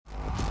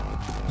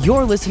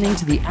You're listening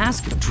to the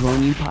Ask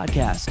Drone U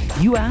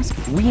podcast. You ask,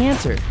 we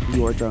answer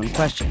your drone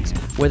questions.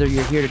 Whether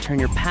you're here to turn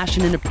your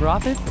passion into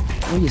profit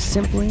or you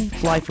simply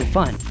fly for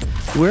fun,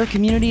 we're a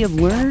community of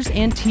learners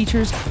and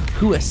teachers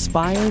who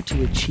aspire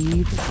to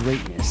achieve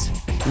greatness.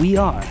 We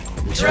are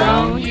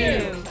Drone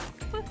U.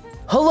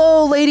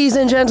 Hello, ladies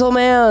and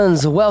gentlemen.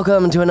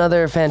 Welcome to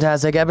another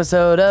fantastic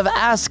episode of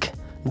Ask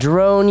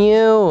Drone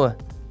U.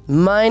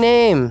 My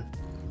name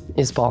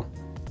is Paul.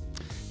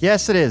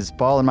 Yes, it is,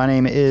 Paul, and my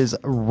name is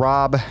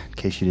Rob, in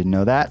case you didn't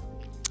know that.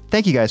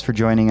 Thank you guys for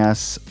joining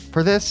us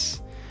for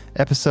this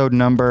episode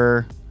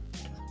number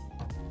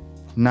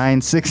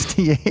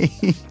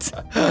 968.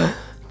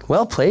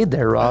 Well played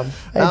there, Rob.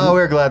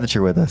 We're glad that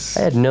you're with us.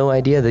 I had no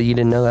idea that you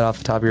didn't know that off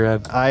the top of your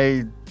head.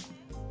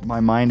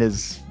 My mind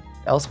is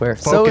elsewhere.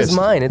 focused. So is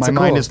mine. It's my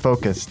mind is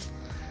focused.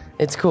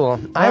 It's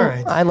cool. All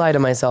right. I lie to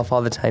myself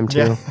all the time,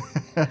 too.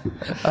 Yeah.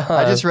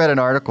 I just read an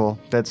article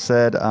that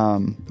said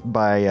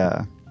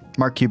by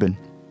Mark Cuban.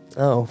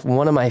 Oh,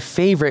 one of my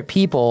favorite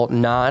people,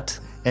 not.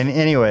 And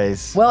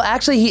anyways. Well,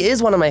 actually, he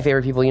is one of my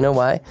favorite people. You know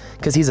why?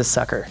 Because he's a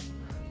sucker.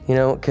 You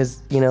know,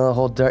 because, the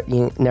whole,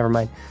 never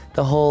mind.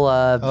 The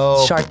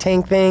whole Shark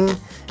Tank thing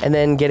and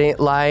then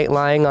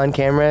lying on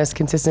cameras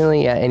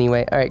consistently. Yeah,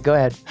 anyway. All right, go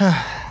ahead.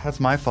 That's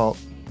my fault.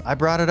 I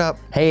brought it up.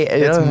 Hey,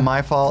 it's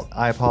my fault.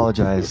 I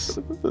apologize.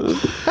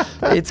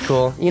 It's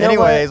cool. You know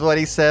Anyways, what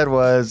he said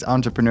was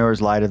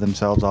entrepreneurs lie to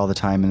themselves all the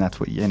time, and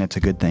and it's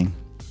a good thing.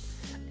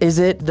 Is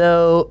it,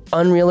 though,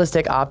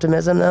 unrealistic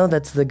optimism, though?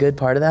 That's the good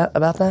part of that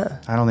about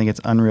that? I don't think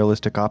it's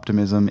unrealistic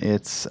optimism.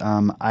 It's,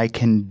 I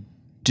can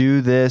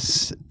do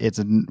this.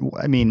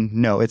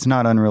 No, it's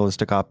not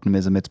unrealistic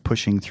optimism. It's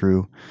pushing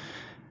through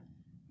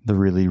the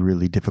really,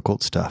 really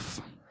difficult stuff.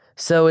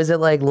 So is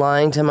it like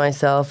lying to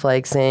myself,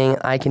 like saying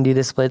I can do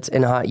the splits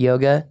in hot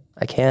yoga?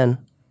 I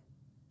can.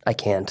 I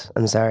can't.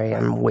 I'm sorry.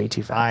 I'm way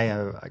too fast.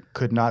 I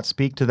could not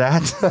speak to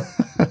that.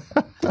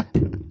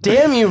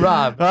 Damn you,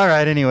 Rob. All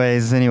right.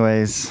 Anyways,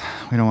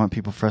 we don't want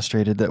people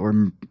frustrated that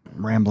we're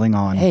rambling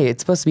on. Hey,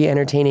 it's supposed to be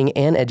entertaining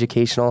and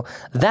educational.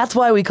 That's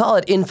why we call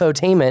it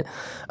infotainment.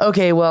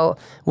 Okay, well,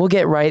 we'll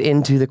get right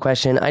into the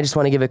question. I just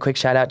want to give a quick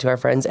shout out to our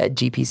friends at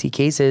GPC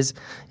Cases.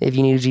 If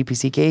you need a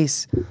GPC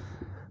case,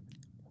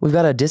 we've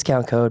got a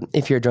discount code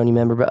if you're a Drone U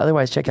member, but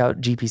otherwise check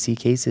out GPC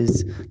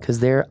Cases because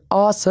they're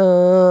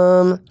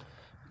awesome.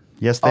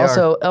 Yes, they are.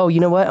 Also, you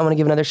know what? I want to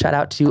give another shout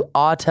out to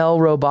Autel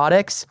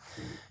Robotics.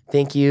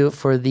 Thank you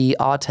for the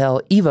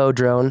Autel Evo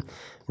drone.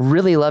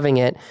 Really loving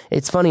it.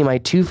 It's funny, my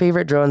two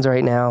favorite drones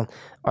right now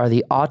are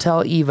the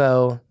Autel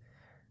Evo.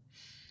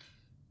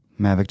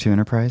 Mavic 2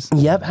 Enterprise?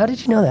 Yep. How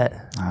did you know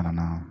that? I don't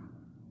know.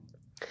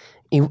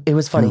 It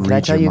was funny. Can I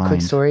tell you a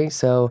quick story?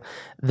 So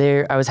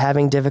I was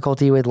having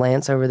difficulty with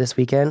Lance over this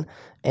weekend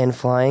and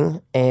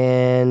flying,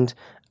 and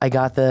I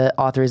got the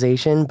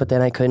authorization, but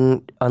then I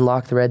couldn't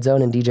unlock the red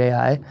zone in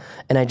DJI,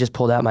 and I just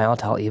pulled out my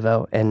Autel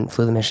Evo and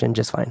flew the mission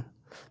just fine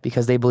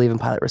because they believe in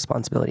pilot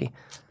responsibility.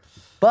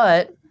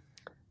 But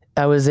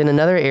I was in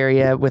another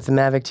area with the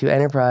Mavic 2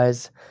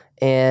 Enterprise,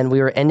 and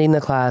we were ending the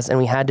class, and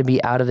we had to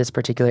be out of this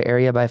particular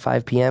area by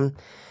 5 p.m.,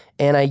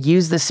 and I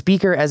used the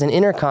speaker as an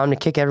intercom to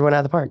kick everyone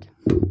out of the park.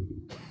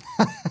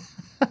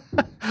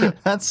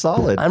 That's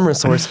solid. I'm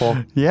resourceful.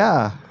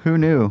 Yeah, who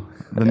knew?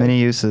 The many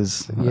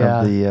uses of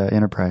the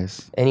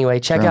Enterprise.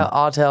 Anyway, check out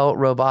Autel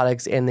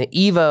Robotics and the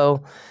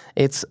Evo.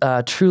 It's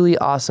a truly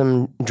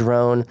awesome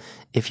drone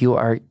if you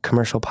are a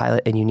commercial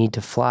pilot and you need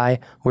to fly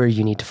where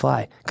you need to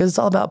fly. Because it's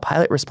all about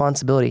pilot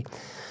responsibility.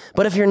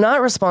 But if you're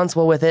not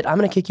responsible with it, I'm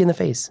going to kick you in the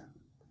face.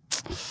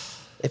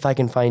 If I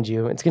can find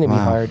you. It's going to be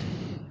hard.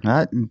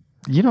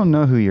 You don't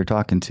know who you're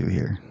talking to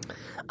here.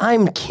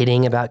 I'm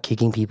kidding about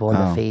kicking people in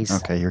the face.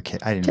 Okay, you're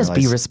kidding. I didn't Just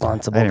realize, be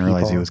responsible, I didn't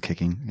realize people. he was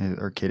kicking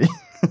or kidding.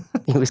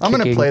 He was I'm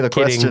going to play the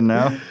kidding. question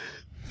now.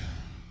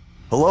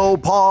 Hello,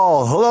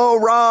 Paul. Hello,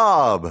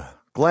 Rob.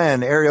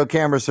 Glenn, Aerial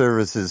Camera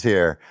Services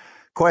here.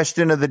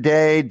 Question of the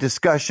day,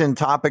 discussion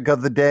topic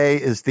of the day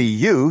is the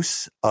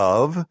use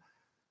of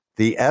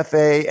the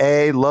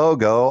FAA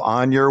logo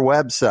on your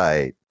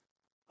website.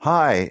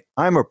 Hi,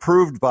 I'm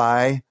approved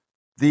by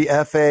the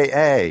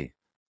FAA.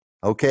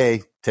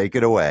 Okay, take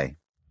it away.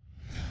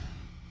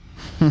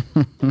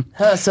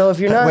 So if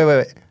you're not...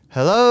 Wait.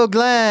 Hello,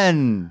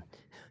 Glenn.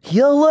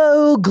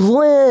 Hello,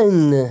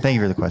 Glenn. Thank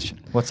you for the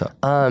question. What's up?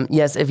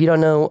 Yes, if you don't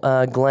know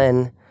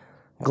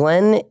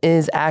Glenn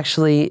is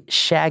actually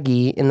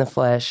Shaggy in the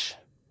flesh,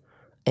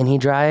 and he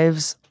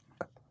drives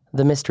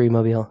the Mystery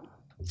Mobile.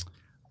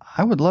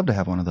 I would love to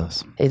have one of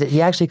those.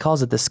 He actually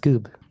calls it the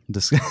Scoob.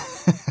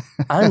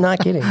 I'm not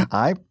kidding.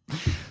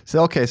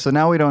 So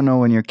now we don't know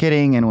when you're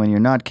kidding and when you're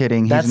not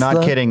kidding. He's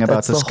not kidding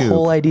about the scoop. That's the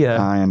whole idea.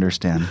 I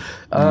understand.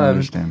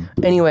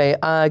 Anyway,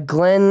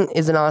 Glenn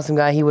is an awesome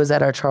guy. He was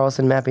at our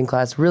Charleston mapping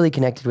class. Really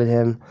connected with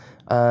him.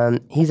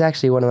 He's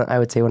actually one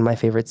of my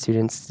favorite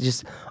students.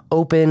 Just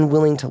open,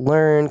 willing to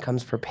learn,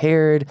 comes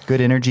prepared.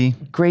 Good energy.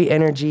 Great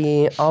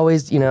energy.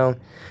 Always,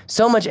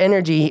 so much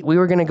energy. We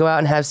were gonna go out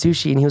and have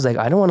sushi, and he was like,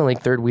 "I don't want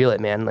to third wheel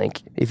it, man.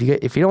 If you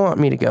don't want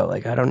me to go, I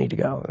don't need to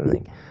go." I'm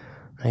like,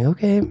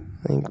 okay,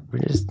 we're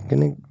just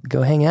gonna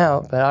go hang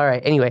out. But all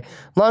right. Anyway,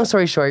 long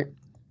story short,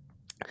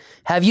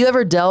 have you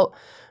ever dealt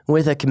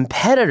with a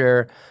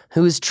competitor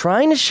who is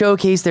trying to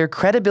showcase their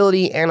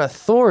credibility and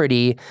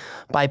authority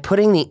by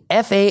putting the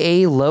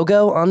FAA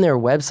logo on their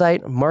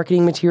website,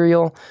 marketing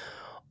material,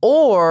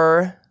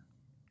 or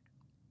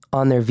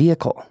on their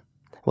vehicle?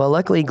 Well,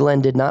 luckily,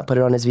 Glenn did not put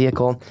it on his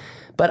vehicle,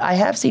 but I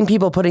have seen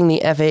people putting the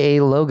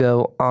FAA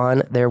logo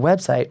on their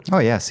website. Oh,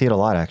 yeah. See it a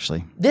lot,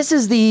 actually. This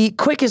is the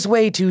quickest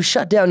way to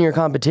shut down your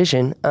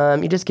competition.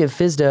 You just give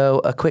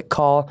FSDO a quick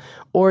call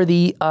or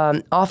the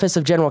Office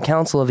of General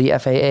Counsel of the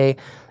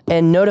FAA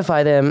and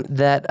notify them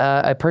that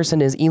a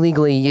person is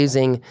illegally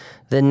using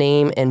the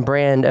name and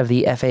brand of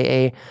the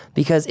FAA,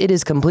 because it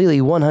is completely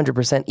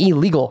 100%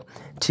 illegal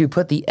to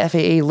put the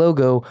FAA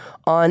logo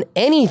on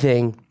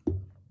anything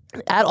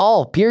at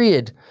all,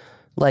 period.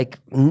 Like,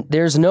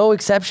 there's no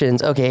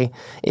exceptions. Okay,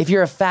 if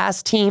you're a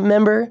FAST team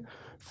member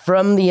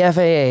from the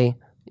FAA,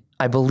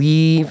 I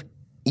believe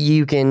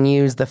you can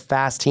use the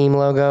FAST team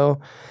logo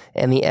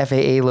and the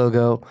FAA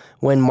logo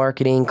when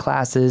marketing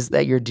classes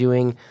that you're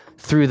doing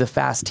through the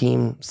FAST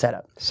team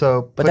setup.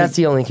 But that's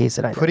the only case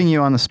that I know. Putting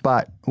you on the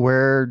spot,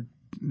 where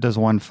does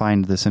one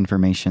find this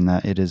information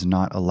that it is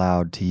not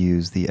allowed to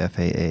use the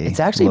FAA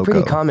It's actually logo?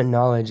 pretty common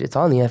knowledge. It's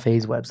on the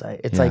FAA's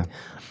website. It's like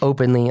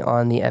openly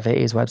on the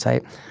FAA's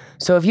website.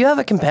 So if you have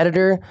a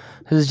competitor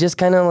who's just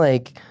kind of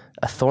like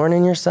a thorn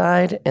in your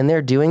side and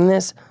they're doing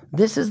this,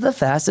 this is the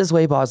fastest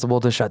way possible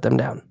to shut them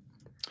down.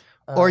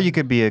 Or you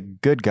could be a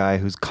good guy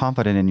who's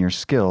confident in your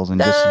skills and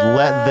just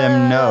let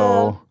them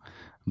know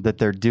that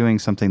they're doing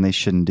something they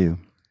shouldn't do.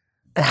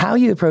 How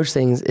you approach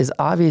things is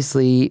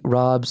obviously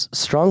Rob's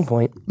strong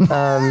point,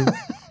 not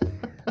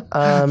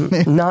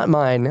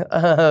mine.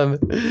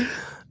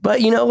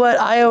 But you know what?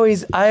 I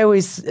always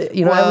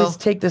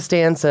take the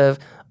stance of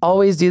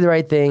always do the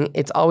right thing.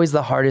 It's always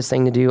the hardest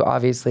thing to do,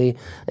 obviously.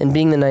 And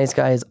being the nice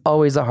guy is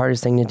always the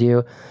hardest thing to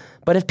do.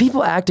 But if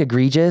people act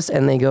egregious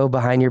and they go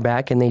behind your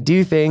back and they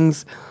do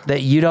things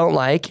that you don't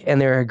like and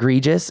they're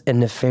egregious and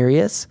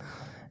nefarious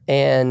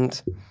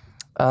and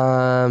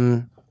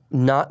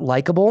not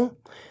likable,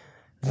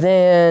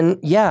 then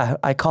yeah,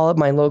 I call up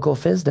my local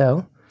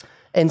FSDO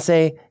and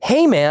say,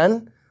 hey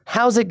man,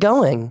 how's it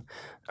going?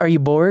 Are you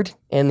bored?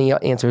 And the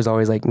answer is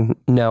always like,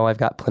 no, I've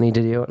got plenty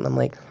to do. And I'm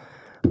like,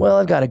 well,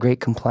 I've got a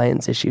great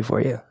compliance issue for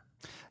you.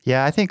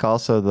 Yeah, I think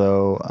also,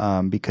 though,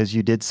 because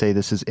you did say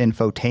this is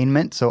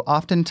infotainment, so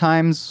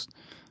oftentimes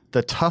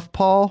the tough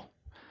Paul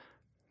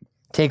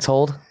takes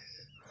hold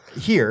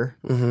here.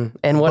 Mm-hmm.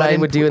 And what I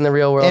would do in the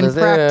real world is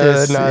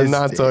practice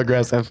not so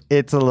aggressive.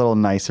 It's a little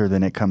nicer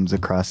than it comes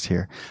across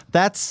here.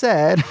 That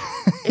said,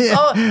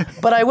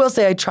 but I will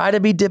say I try to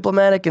be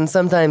diplomatic, and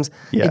sometimes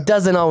it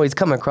doesn't always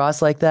come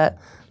across like that,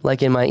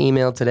 like in my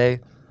email today.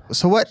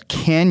 So what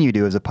can you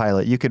do as a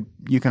pilot? You can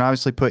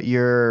obviously put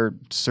your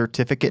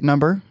certificate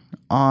number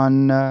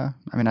on. I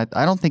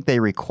don't think they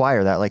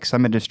require that. Like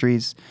some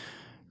industries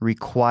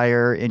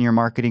require in your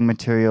marketing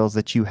materials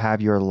that you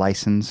have your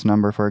license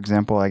number, for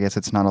example. I guess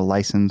it's not a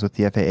license with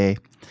the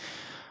FAA,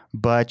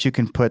 but you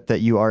can put that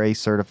you are a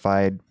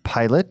certified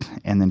pilot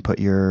and then put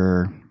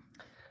your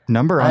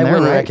number on there. I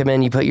wouldn't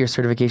recommend you put your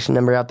certification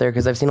number out there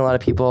because I've seen a lot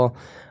of people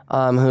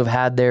who have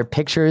had their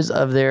pictures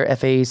of their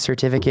FAA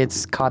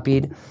certificates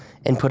copied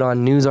and put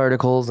on news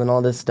articles and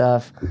all this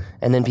stuff.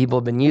 And then people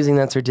have been using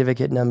that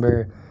certificate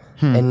number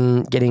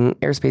and getting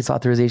airspace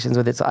authorizations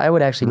with it. So I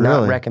would actually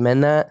not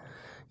recommend that.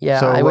 Yeah.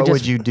 So what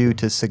would you do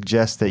to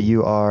suggest that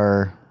you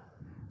are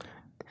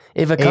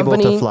if a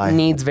company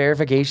needs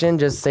verification,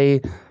 just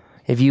say,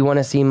 if you want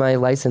to see my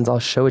license, I'll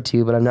show it to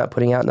you, but I'm not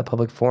putting it out in the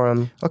public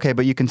forum. Okay,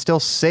 but you can still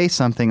say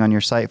something on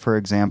your site, for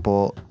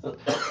example,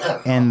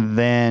 and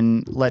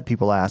then let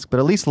people ask. But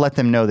at least let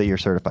them know that you're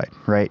certified,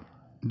 right?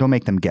 Don't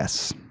make them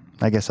guess.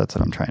 I guess that's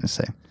what I'm trying to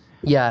say.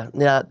 Yeah,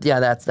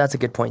 that's a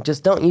good point.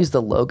 Just don't use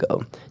the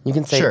logo. You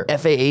can say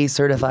FAA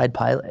certified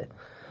pilot.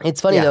 It's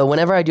funny though,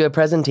 whenever I do a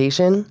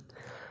presentation,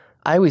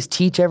 I always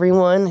teach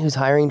everyone who's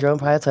hiring drone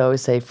pilots, I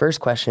always say, first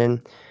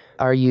question,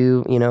 are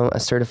you, a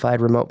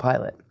certified remote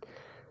pilot?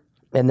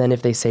 And then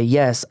if they say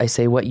yes, I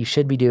say what you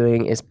should be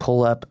doing is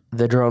pull up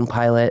the drone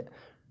pilot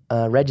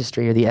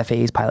registry or the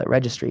FAA's pilot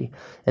registry.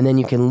 And then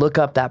you can look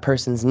up that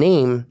person's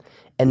name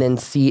and then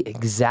see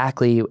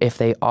exactly if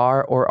they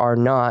are or are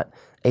not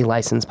a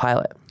licensed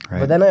pilot. Right.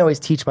 But then I always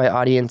teach my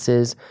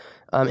audiences,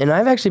 and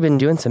I've actually been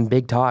doing some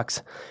big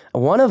talks.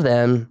 One of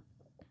them,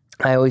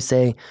 I always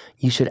say,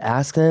 you should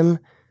ask them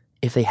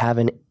if they have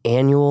an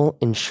annual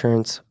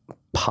insurance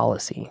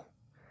policy.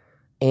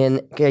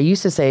 And I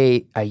used to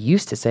say,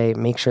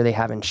 make sure they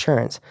have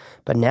insurance.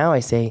 But now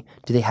I say,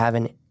 do they have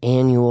an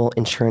annual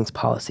insurance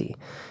policy?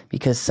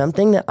 Because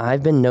something that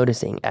I've been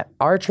noticing at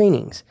our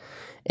trainings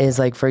is,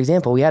 like, for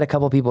example, we had a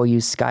couple people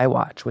use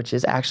Skywatch, which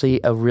is actually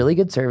a really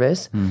good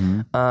service.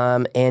 Mm-hmm.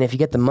 And if you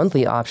get the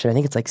monthly option, I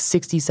think it's like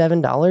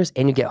 $67,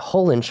 and you get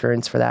whole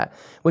insurance for that,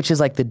 which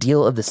is like the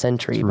deal of the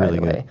century, by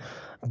the way.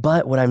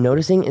 But what I'm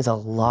noticing is a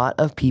lot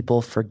of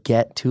people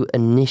forget to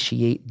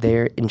initiate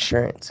their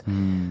insurance.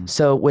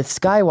 So with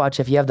Skywatch,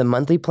 if you have the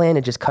monthly plan,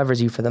 it just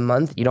covers you for the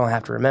month. You don't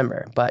have to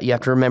remember, but you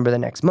have to remember the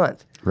next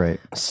month. Right.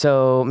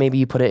 So maybe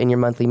you put it in your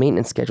monthly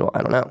maintenance schedule.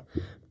 I don't know.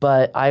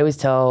 But I always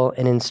tell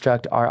and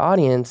instruct our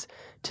audience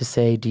to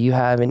say, do you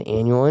have an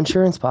annual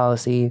insurance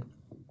policy?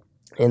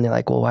 And they're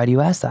like, well, why do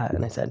you ask that?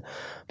 And I said,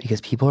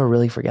 because people are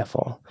really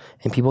forgetful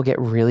and people get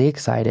really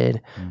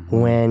excited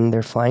when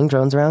they're flying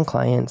drones around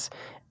clients,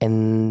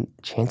 and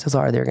chances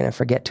are they're going to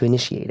forget to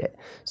initiate it.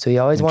 So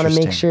you always want to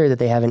make sure that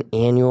they have an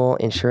annual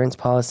insurance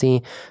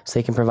policy so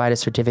they can provide a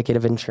certificate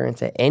of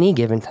insurance at any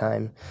given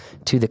time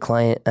to the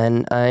client.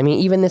 And I mean,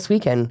 even this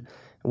weekend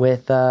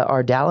with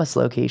our Dallas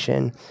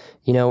location,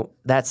 you know,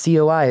 that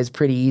COI is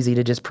pretty easy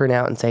to just print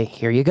out and say,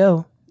 here you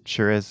go.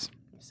 Sure is.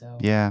 So.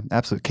 Yeah,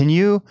 absolutely. Can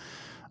you,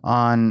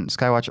 on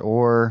Skywatch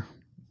or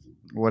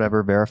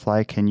whatever,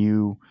 Verifly, can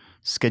you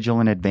schedule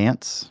in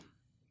advance?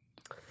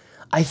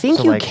 I think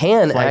so, you like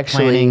can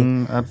actually.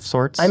 Planning of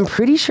sorts? I'm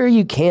pretty sure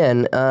you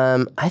can.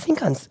 I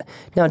think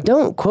now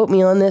don't quote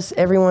me on this,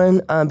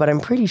 everyone, but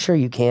I'm pretty sure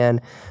you can.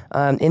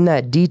 In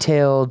that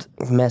detailed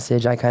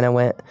message,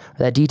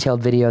 that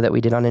detailed video that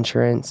we did on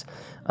insurance,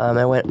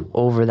 I went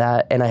over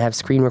that, and I have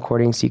screen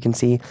recordings so you can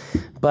see.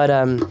 But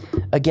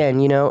again,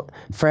 you know,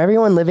 for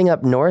everyone living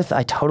up north,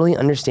 I totally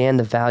understand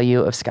the value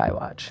of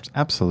Skywatch.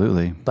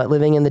 Absolutely. But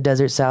living in the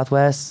desert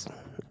Southwest,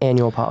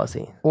 annual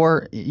policy.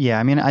 Or, yeah,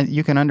 I mean,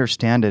 you can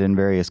understand it in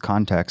various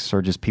contexts,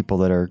 or just people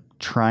that are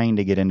trying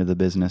to get into the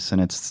business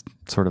and it's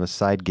sort of a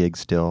side gig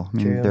still. I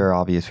mean, there are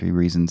obviously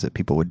reasons that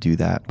people would do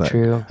that, but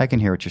I can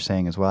hear what you're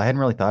saying as well. I hadn't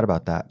really thought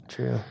about that.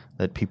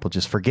 That people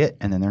just forget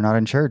and then they're not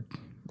insured.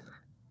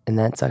 And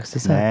that sucks to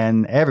say.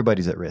 And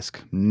everybody's at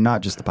risk, not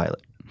just the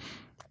pilot.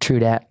 True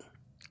dat.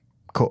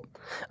 Cool.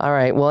 All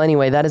right. Well,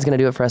 anyway, that is going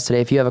to do it for us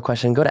today. If you have a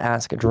question, go to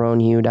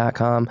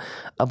askdroneu.com.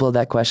 Upload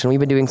that question. We've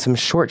been doing some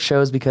short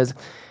shows because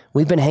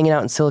we've been hanging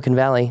out in Silicon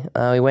Valley.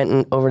 We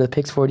went over to the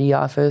Pix 4D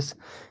office,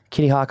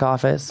 Kitty Hawk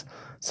office,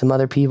 some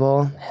other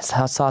people,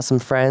 saw some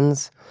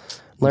friends.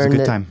 Learned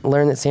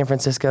that San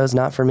Francisco is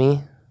not for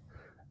me.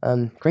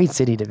 Great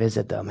city to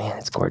visit, though. Man,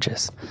 it's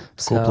gorgeous.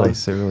 Cool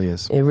place. It really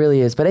is. It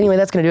really is. But anyway,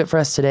 that's going to do it for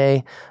us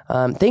today.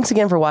 Thanks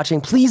again for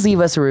watching. Please leave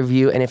us a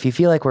review. And if you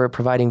feel like we're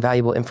providing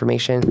valuable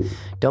information,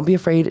 don't be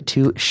afraid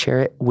to share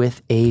it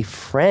with a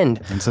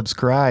friend. And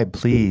subscribe,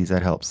 please.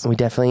 That helps. We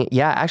definitely,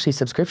 actually,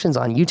 subscriptions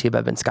on YouTube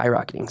have been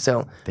skyrocketing.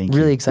 So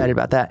really excited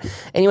about that.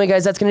 Anyway,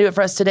 guys, that's going to do it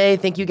for us today.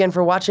 Thank you again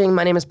for watching.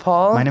 My name is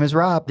Paul. My name is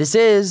Rob. This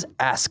is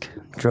Ask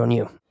Drone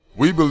U.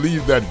 We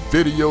believe that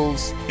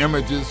videos,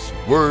 images,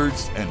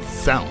 words, and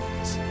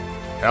sounds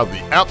have the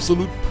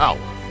absolute power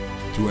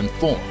to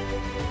inform,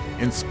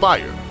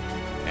 inspire,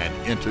 and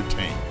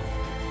entertain.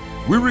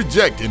 We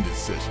reject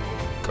indecision,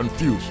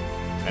 confusion,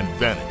 and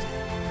vanity,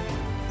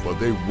 for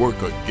they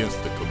work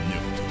against the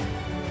community.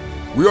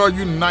 We are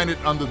united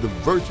under the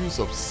virtues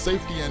of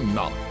safety and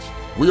knowledge.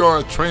 We are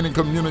a training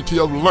community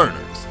of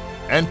learners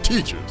and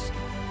teachers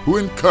who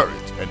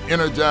encourage and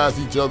energize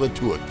each other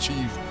to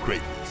achieve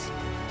greatness.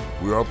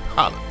 We are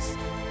pilots,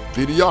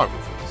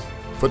 videographers,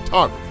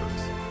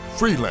 photographers,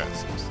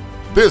 freelancers,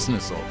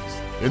 business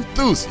owners,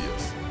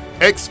 enthusiasts,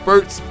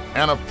 experts,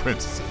 and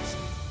apprentices.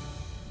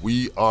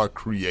 We are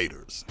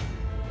creators.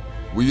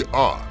 We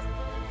are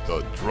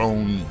the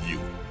Drone U.